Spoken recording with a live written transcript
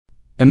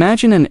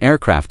Imagine an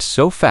aircraft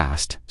so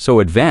fast,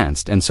 so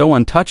advanced, and so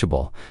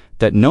untouchable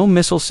that no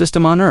missile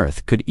system on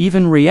Earth could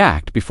even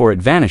react before it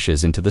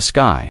vanishes into the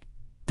sky.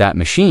 That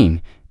machine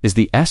is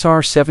the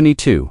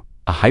SR-72,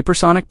 a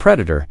hypersonic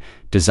predator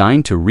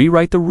designed to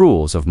rewrite the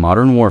rules of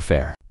modern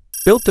warfare.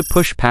 Built to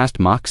push past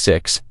Mach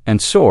 6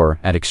 and soar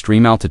at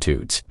extreme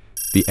altitudes,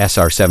 the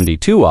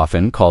SR-72,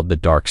 often called the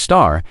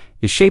Darkstar,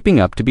 is shaping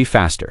up to be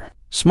faster,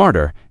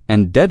 smarter,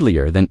 and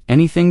deadlier than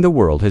anything the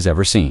world has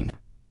ever seen.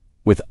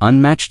 With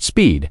unmatched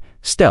speed,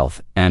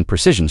 stealth, and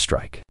precision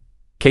strike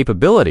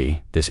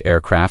capability, this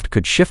aircraft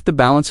could shift the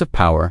balance of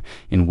power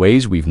in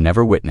ways we've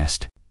never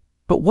witnessed.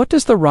 But what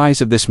does the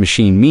rise of this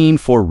machine mean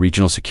for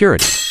regional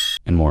security?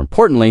 And more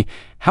importantly,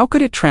 how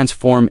could it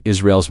transform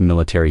Israel's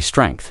military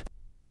strength?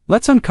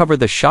 Let's uncover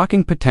the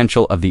shocking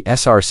potential of the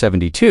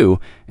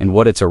SR-72 and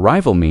what its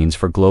arrival means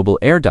for global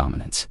air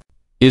dominance.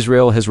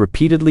 Israel has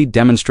repeatedly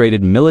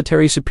demonstrated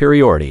military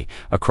superiority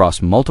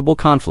across multiple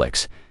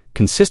conflicts,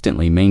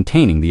 consistently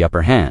maintaining the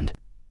upper hand.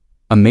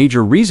 A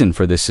major reason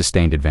for this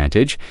sustained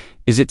advantage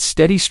is its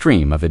steady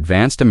stream of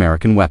advanced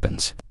American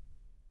weapons.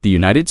 The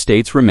United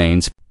States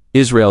remains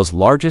Israel's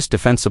largest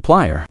defense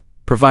supplier,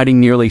 providing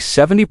nearly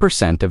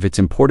 70% of its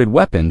imported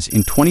weapons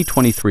in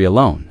 2023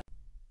 alone.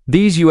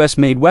 These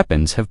U.S.-made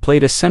weapons have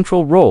played a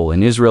central role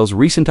in Israel's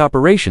recent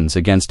operations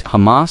against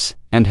Hamas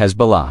and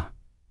Hezbollah.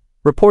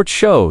 Reports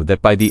show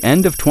that by the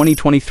end of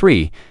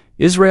 2023,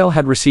 Israel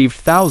had received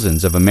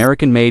thousands of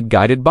American-made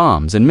guided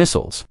bombs and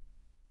missiles.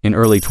 In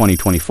early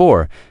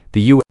 2024,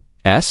 the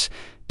U.S.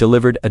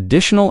 delivered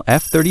additional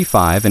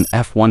F-35 and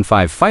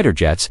F-15 fighter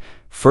jets,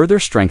 further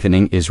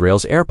strengthening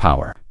Israel's air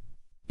power.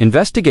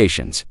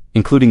 Investigations,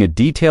 including a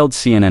detailed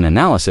CNN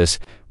analysis,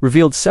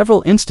 revealed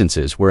several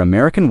instances where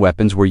American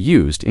weapons were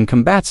used in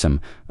combat, some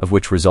of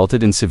which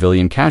resulted in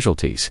civilian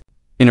casualties.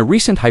 In a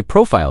recent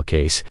high-profile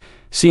case,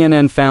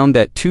 CNN found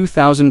that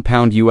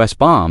 2,000-pound U.S.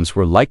 bombs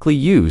were likely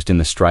used in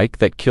the strike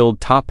that killed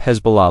top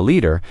Hezbollah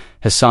leader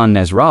Hassan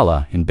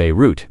Nasrallah in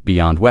Beirut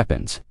beyond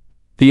weapons.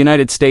 The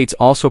United States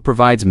also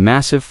provides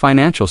massive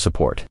financial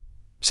support.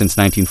 Since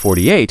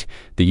 1948,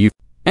 the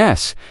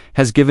U.S.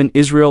 has given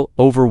Israel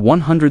over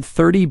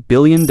 $130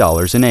 billion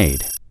in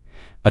aid.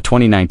 A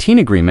 2019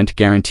 agreement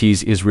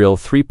guarantees Israel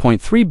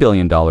 $3.3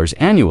 billion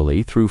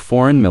annually through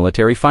foreign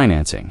military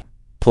financing,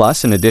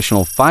 plus an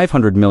additional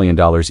 $500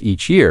 million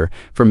each year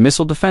for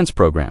missile defense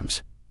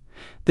programs.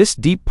 This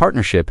deep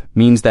partnership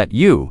means that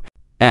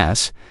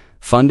U.S.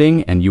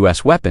 funding and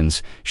U.S.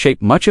 weapons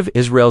shape much of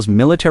Israel's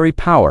military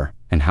power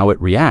and how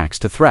it reacts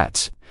to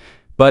threats.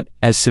 But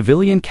as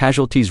civilian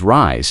casualties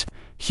rise,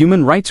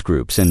 human rights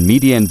groups and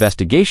media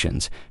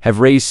investigations have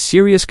raised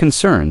serious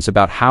concerns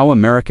about how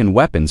American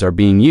weapons are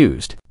being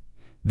used.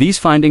 These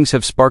findings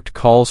have sparked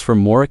calls for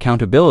more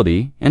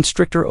accountability and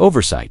stricter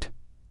oversight.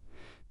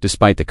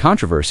 Despite the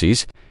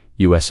controversies,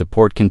 U.S.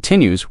 support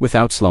continues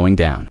without slowing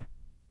down.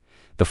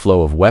 The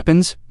flow of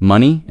weapons,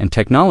 money, and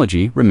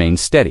technology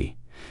remains steady,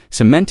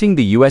 cementing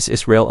the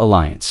U.S.-Israel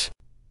alliance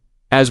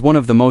as one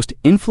of the most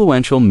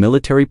influential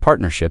military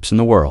partnerships in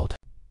the world.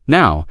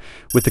 Now,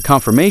 with the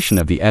confirmation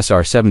of the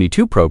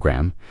SR-72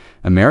 program,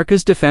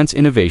 America's defense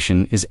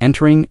innovation is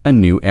entering a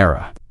new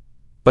era.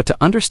 But to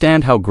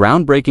understand how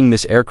groundbreaking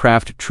this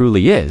aircraft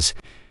truly is,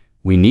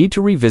 we need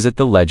to revisit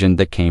the legend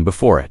that came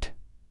before it.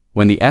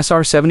 When the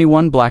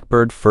SR-71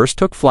 Blackbird first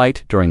took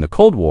flight during the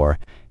Cold War,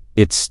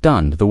 it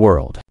stunned the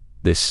world.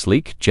 This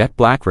sleek,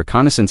 jet-black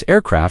reconnaissance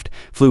aircraft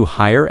flew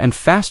higher and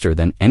faster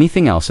than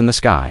anything else in the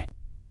sky.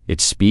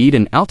 Its speed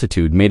and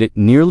altitude made it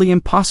nearly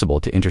impossible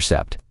to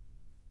intercept.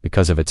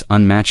 Because of its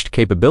unmatched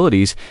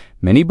capabilities,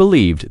 many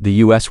believed the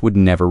U.S. would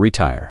never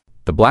retire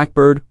the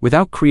Blackbird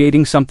without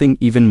creating something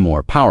even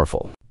more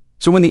powerful.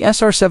 So when the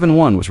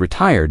SR-71 was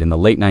retired in the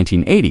late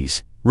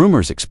 1980s,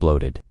 rumors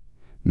exploded.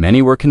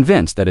 Many were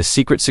convinced that a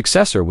secret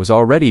successor was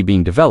already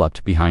being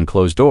developed behind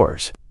closed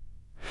doors.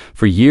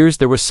 For years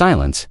there was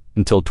silence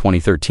until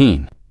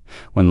 2013,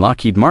 when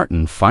Lockheed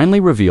Martin finally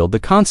revealed the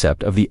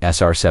concept of the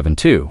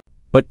SR-72.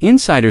 But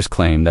insiders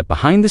claim that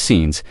behind the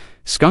scenes,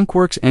 Skunk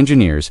Works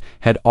engineers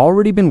had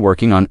already been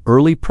working on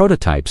early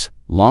prototypes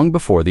long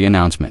before the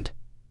announcement.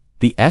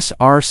 The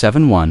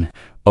SR-71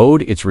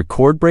 owed its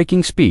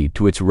record-breaking speed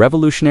to its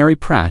revolutionary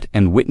Pratt &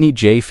 Whitney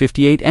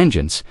J58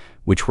 engines,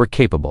 which were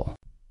capable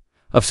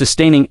of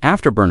sustaining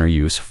afterburner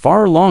use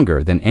far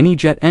longer than any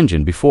jet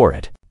engine before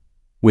it.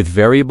 With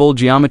variable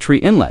geometry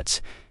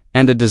inlets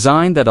and a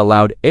design that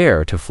allowed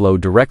air to flow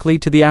directly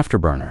to the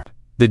afterburner,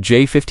 the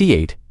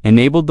J58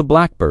 enabled the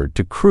Blackbird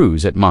to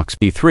cruise at Mach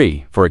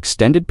 3 for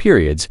extended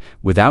periods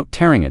without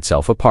tearing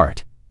itself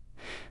apart.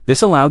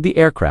 This allowed the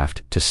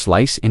aircraft to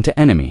slice into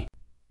enemy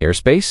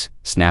airspace,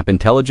 snap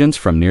intelligence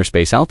from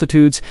near-space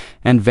altitudes,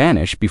 and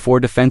vanish before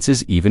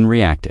defenses even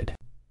reacted.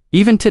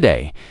 Even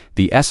today,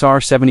 the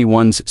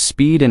SR-71's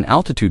speed and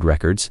altitude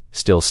records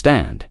still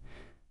stand.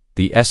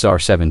 The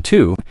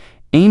SR-72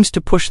 aims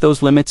to push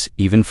those limits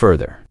even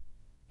further.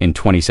 In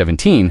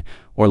 2017,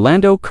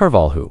 Orlando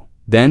Carvalho,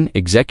 then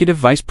Executive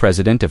Vice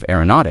President of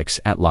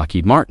Aeronautics at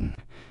Lockheed Martin,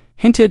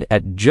 hinted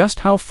at just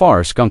how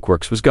far Skunk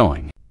Works was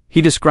going.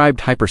 He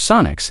described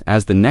hypersonics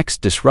as the next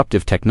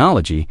disruptive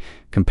technology,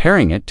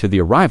 comparing it to the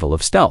arrival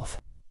of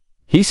stealth.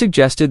 He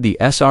suggested the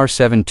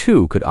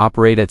SR-72 could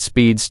operate at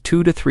speeds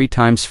 2 to 3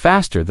 times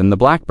faster than the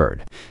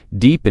Blackbird,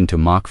 deep into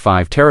Mach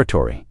 5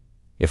 territory.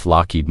 If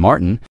Lockheed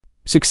Martin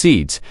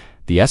succeeds,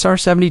 the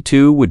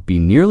SR-72 would be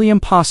nearly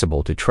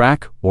impossible to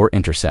track or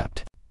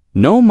intercept.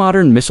 No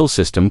modern missile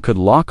system could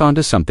lock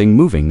onto something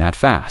moving that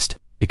fast.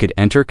 It could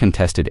enter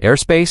contested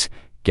airspace,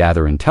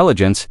 gather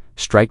intelligence,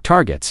 strike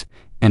targets,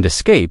 and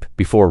escape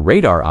before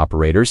radar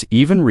operators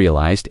even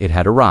realized it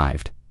had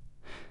arrived.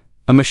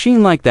 A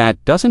machine like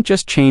that doesn't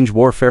just change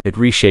warfare, it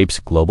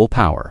reshapes global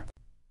power.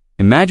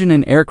 Imagine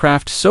an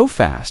aircraft so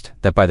fast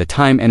that by the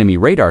time enemy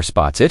radar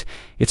spots it,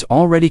 it's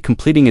already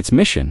completing its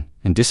mission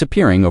and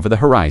disappearing over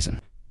the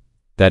horizon.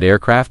 That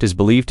aircraft is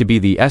believed to be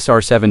the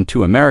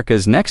SR-72,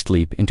 America's next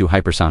leap into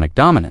hypersonic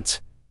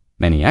dominance.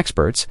 Many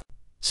experts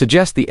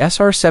suggest the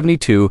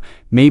SR-72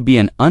 may be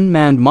an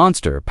unmanned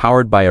monster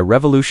powered by a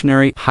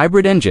revolutionary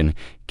hybrid engine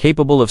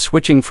capable of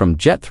switching from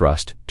jet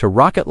thrust to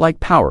rocket-like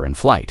power in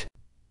flight.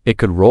 It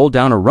could roll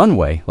down a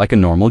runway like a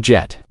normal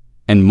jet,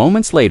 and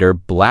moments later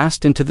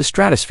blast into the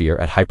stratosphere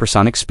at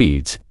hypersonic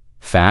speeds,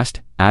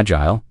 fast,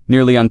 agile,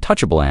 nearly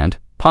untouchable and,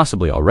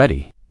 possibly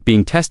already,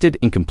 being tested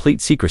in complete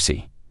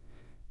secrecy.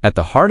 At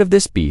the heart of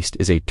this beast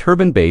is a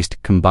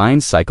turbine-based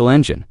combined cycle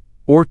engine,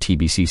 or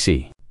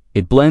TBCC.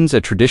 It blends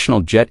a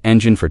traditional jet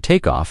engine for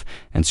takeoff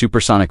and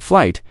supersonic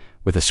flight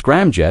with a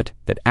scramjet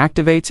that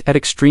activates at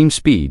extreme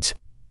speeds.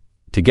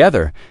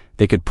 Together,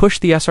 they could push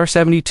the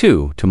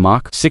SR-72 to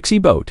Mach 6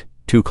 boat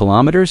 2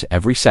 kilometers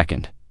every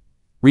second.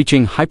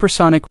 Reaching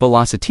hypersonic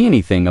velocity,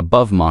 anything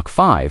above Mach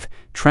 5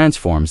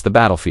 transforms the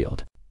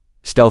battlefield.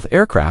 Stealth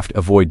aircraft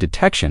avoid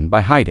detection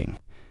by hiding.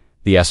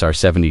 The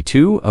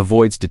SR-72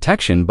 avoids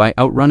detection by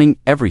outrunning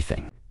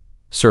everything.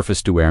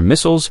 Surface-to-air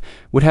missiles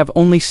would have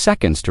only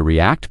seconds to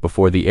react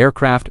before the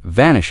aircraft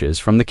vanishes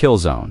from the kill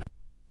zone.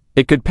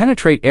 It could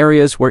penetrate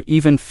areas where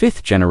even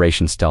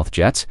fifth-generation stealth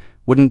jets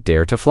wouldn't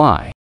dare to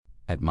fly.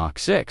 At Mach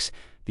 6,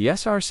 the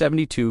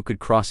SR-72 could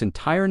cross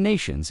entire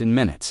nations in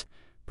minutes,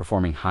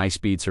 performing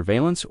high-speed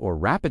surveillance or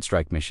rapid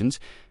strike missions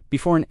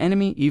before an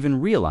enemy even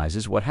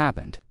realizes what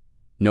happened.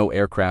 No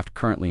aircraft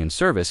currently in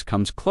service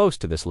comes close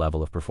to this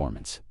level of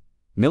performance.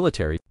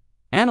 Military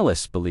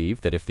analysts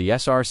believe that if the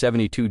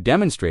SR-72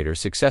 demonstrator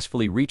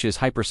successfully reaches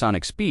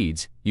hypersonic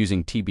speeds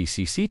using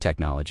TBCC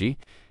technology,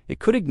 it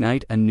could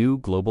ignite a new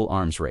global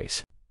arms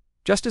race.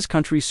 Just as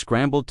countries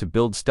scrambled to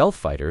build stealth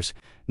fighters,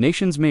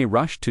 nations may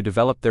rush to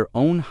develop their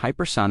own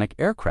hypersonic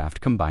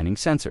aircraft combining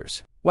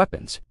sensors,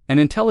 weapons, and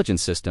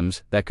intelligence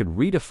systems that could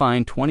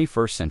redefine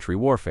 21st century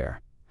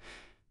warfare.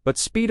 But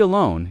speed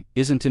alone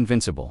isn't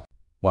invincible.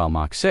 While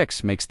Mach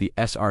 6 makes the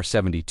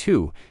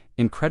SR-72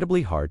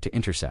 incredibly hard to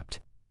intercept,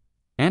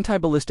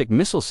 anti-ballistic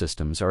missile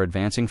systems are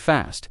advancing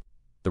fast.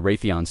 The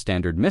Raytheon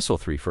Standard Missile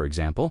 3, for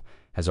example,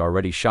 has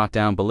already shot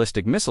down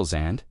ballistic missiles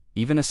and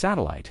even a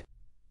satellite.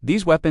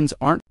 These weapons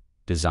aren't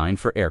designed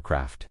for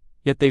aircraft,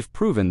 yet they've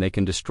proven they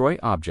can destroy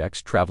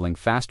objects traveling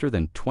faster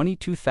than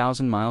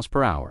 22,000 miles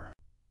per hour.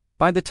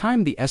 By the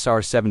time the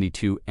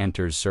SR-72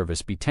 enters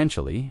service,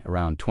 potentially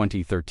around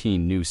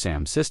 2013, new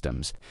SAM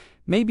systems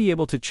may be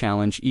able to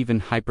challenge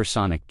even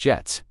hypersonic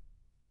jets.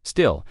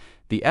 Still,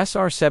 the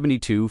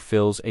SR-72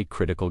 fills a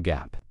critical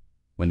gap.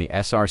 When the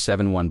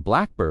SR-71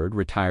 Blackbird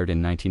retired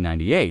in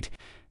 1998,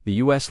 the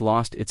U.S.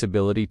 lost its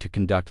ability to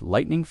conduct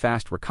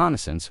lightning-fast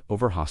reconnaissance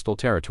over hostile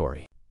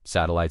territory.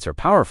 Satellites are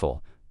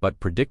powerful, but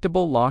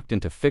predictable, locked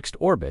into fixed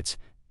orbits,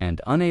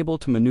 and unable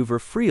to maneuver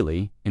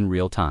freely in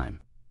real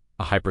time.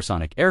 A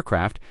hypersonic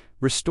aircraft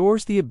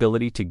restores the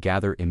ability to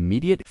gather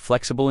immediate,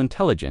 flexible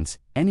intelligence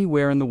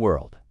anywhere in the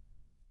world.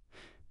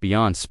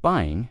 Beyond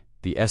spying,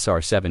 the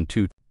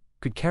SR-72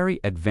 could carry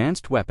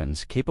advanced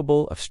weapons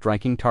capable of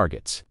striking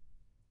targets.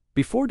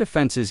 Before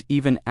defenses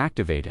even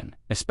activate an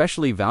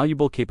especially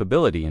valuable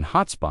capability in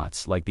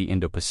hotspots like the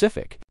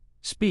Indo-Pacific,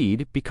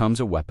 speed becomes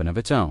a weapon of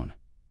its own.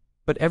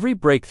 But every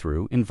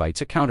breakthrough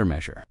invites a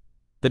countermeasure.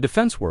 The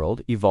defense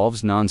world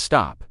evolves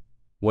non-stop.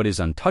 What is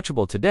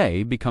untouchable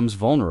today becomes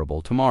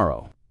vulnerable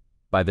tomorrow.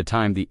 By the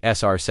time the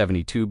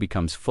SR-72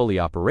 becomes fully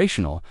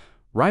operational,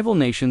 rival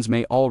nations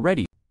may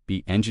already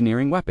be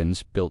engineering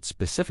weapons built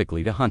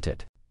specifically to hunt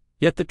it.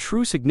 Yet the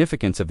true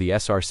significance of the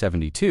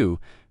SR-72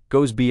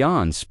 goes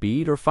beyond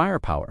speed or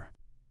firepower.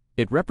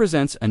 It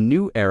represents a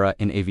new era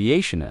in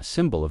aviation, a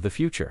symbol of the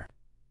future.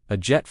 A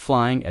jet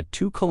flying at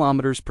 2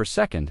 kilometers per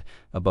second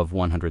above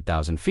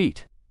 100,000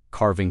 feet,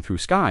 carving through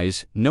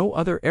skies no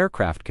other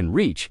aircraft can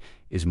reach,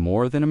 is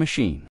more than a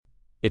machine.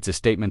 It's a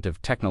statement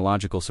of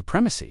technological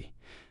supremacy.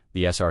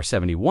 The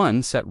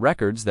SR-71 set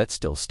records that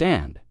still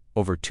stand,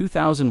 over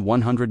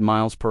 2,100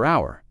 miles per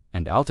hour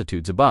and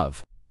altitudes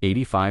above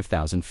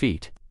 85,000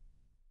 feet.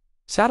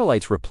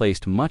 Satellites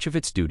replaced much of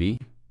its duty,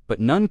 but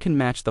none can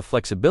match the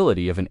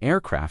flexibility of an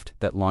aircraft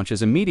that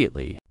launches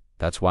immediately.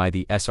 That's why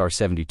the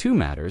SR-72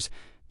 matters,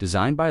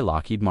 designed by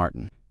Lockheed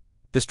Martin.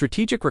 The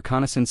Strategic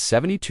Reconnaissance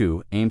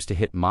 72 aims to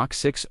hit Mach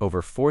 6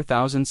 over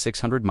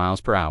 4,600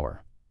 miles per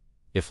hour.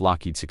 If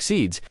Lockheed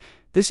succeeds,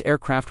 This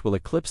aircraft will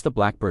eclipse the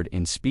Blackbird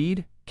in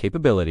speed,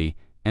 capability,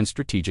 and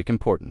strategic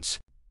importance.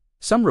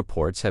 Some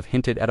reports have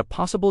hinted at a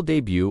possible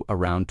debut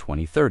around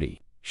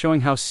 2030,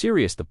 showing how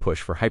serious the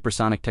push for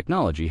hypersonic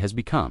technology has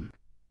become.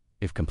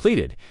 If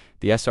completed,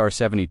 the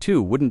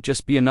SR-72 wouldn't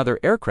just be another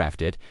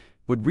aircraft, it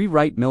would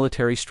rewrite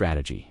military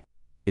strategy.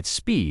 Its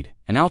speed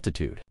and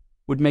altitude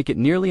would make it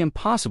nearly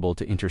impossible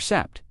to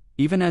intercept,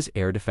 even as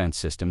air defense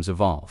systems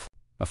evolve.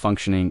 A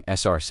functioning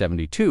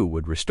SR-72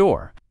 would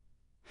restore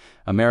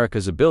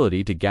America's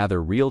ability to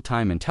gather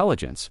real-time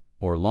intelligence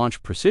or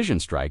launch precision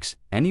strikes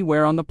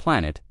anywhere on the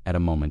planet at a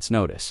moment's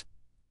notice.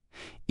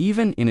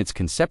 Even in its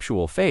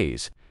conceptual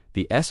phase,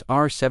 the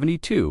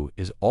SR-72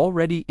 is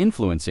already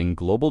influencing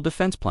global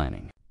defense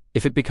planning.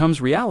 If it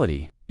becomes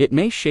reality, it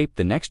may shape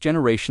the next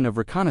generation of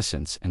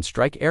reconnaissance and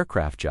strike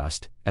aircraft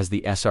just as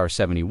the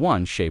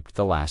SR-71 shaped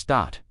the last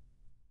dot.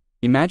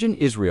 Imagine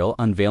Israel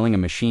unveiling a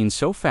machine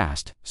so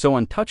fast, so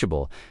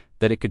untouchable,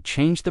 that it could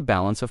change the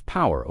balance of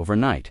power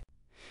overnight.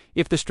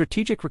 If the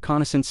Strategic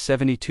Reconnaissance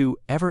 72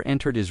 ever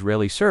entered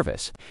Israeli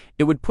service,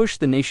 it would push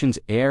the nation's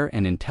air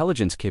and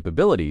intelligence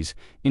capabilities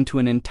into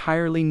an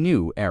entirely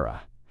new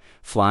era.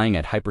 Flying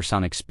at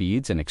hypersonic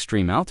speeds and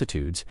extreme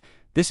altitudes,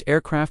 this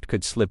aircraft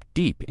could slip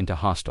deep into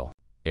hostile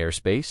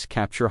airspace,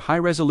 capture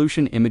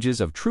high-resolution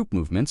images of troop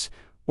movements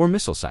or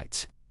missile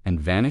sites, and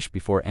vanish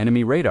before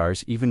enemy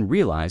radars even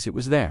realize it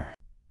was there.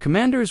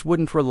 Commanders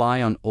wouldn't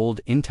rely on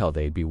old intel,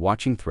 they'd be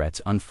watching threats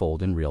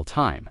unfold in real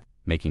time,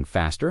 making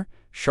faster,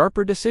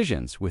 sharper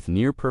decisions with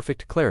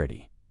near-perfect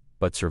clarity.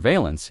 But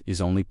surveillance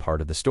is only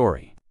part of the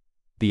story.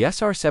 The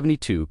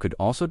SR-72 could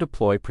also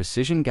deploy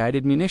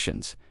precision-guided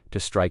munitions to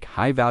strike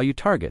high-value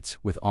targets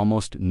with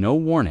almost no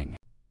warning.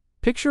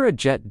 Picture a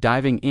jet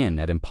diving in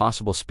at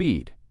impossible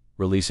speed,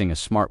 releasing a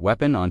smart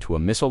weapon onto a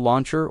missile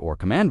launcher or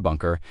command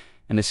bunker,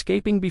 and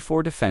escaping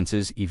before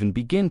defenses even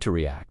begin to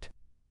react.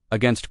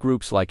 Against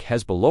groups like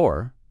Hezbollah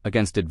or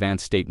against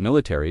advanced state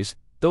militaries,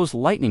 those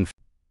lightning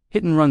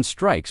hit-and-run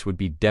strikes would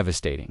be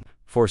devastating,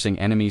 forcing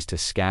enemies to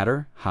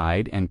scatter,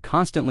 hide, and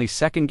constantly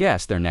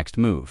second-guess their next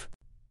move.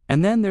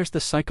 And then there's the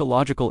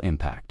psychological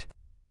impact.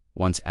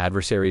 Once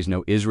adversaries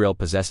know Israel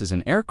possesses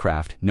an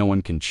aircraft no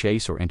one can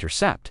chase or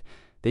intercept,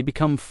 they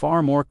become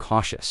far more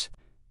cautious.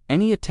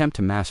 Any attempt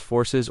to mass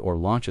forces or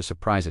launch a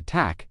surprise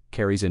attack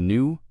carries a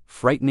new,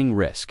 frightening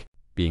risk: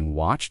 being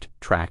watched,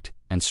 tracked,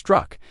 and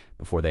struck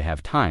before they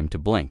have time to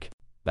blink.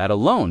 That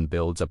alone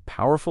builds a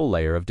powerful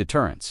layer of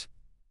deterrence.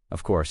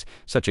 Of course,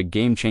 such a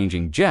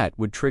game-changing jet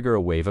would trigger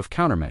a wave of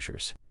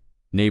countermeasures.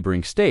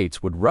 Neighboring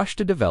states would rush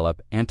to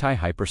develop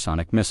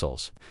anti-hypersonic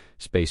missiles,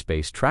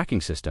 space-based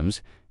tracking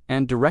systems,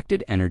 and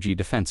directed energy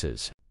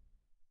defenses.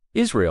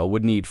 Israel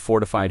would need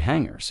fortified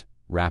hangars,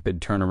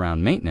 rapid turnaround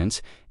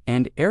maintenance,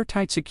 and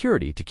airtight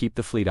security to keep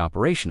the fleet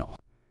operational.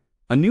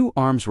 A new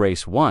arms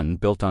race, one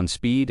built on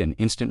speed and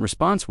instant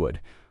response,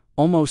 would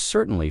almost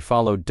certainly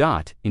follow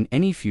in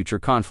any future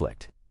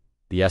conflict.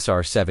 The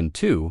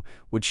SR-72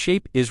 would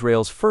shape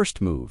Israel's first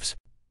moves.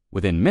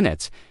 Within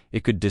minutes,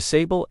 it could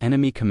disable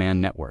enemy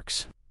command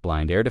networks,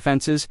 blind air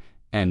defenses,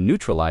 and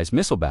neutralize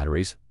missile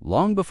batteries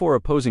long before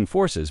opposing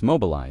forces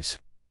mobilize.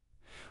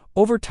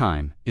 Over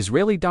time,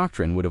 Israeli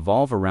doctrine would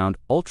evolve around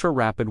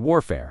ultra-rapid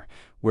warfare,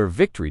 where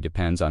victory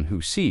depends on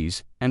who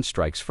sees and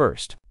strikes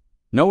first.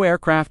 No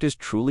aircraft is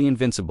truly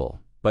invincible,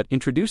 but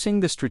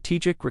introducing the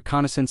Strategic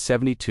Reconnaissance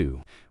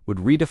 72 would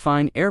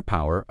redefine air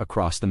power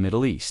across the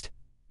Middle East.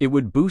 It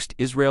would boost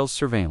Israel's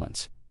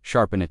surveillance,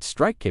 sharpen its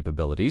strike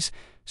capabilities,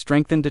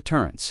 strengthen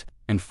deterrence,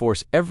 and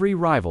force every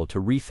rival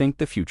to rethink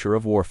the future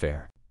of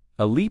warfare.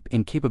 A leap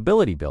in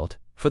capability built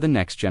for the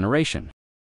next generation.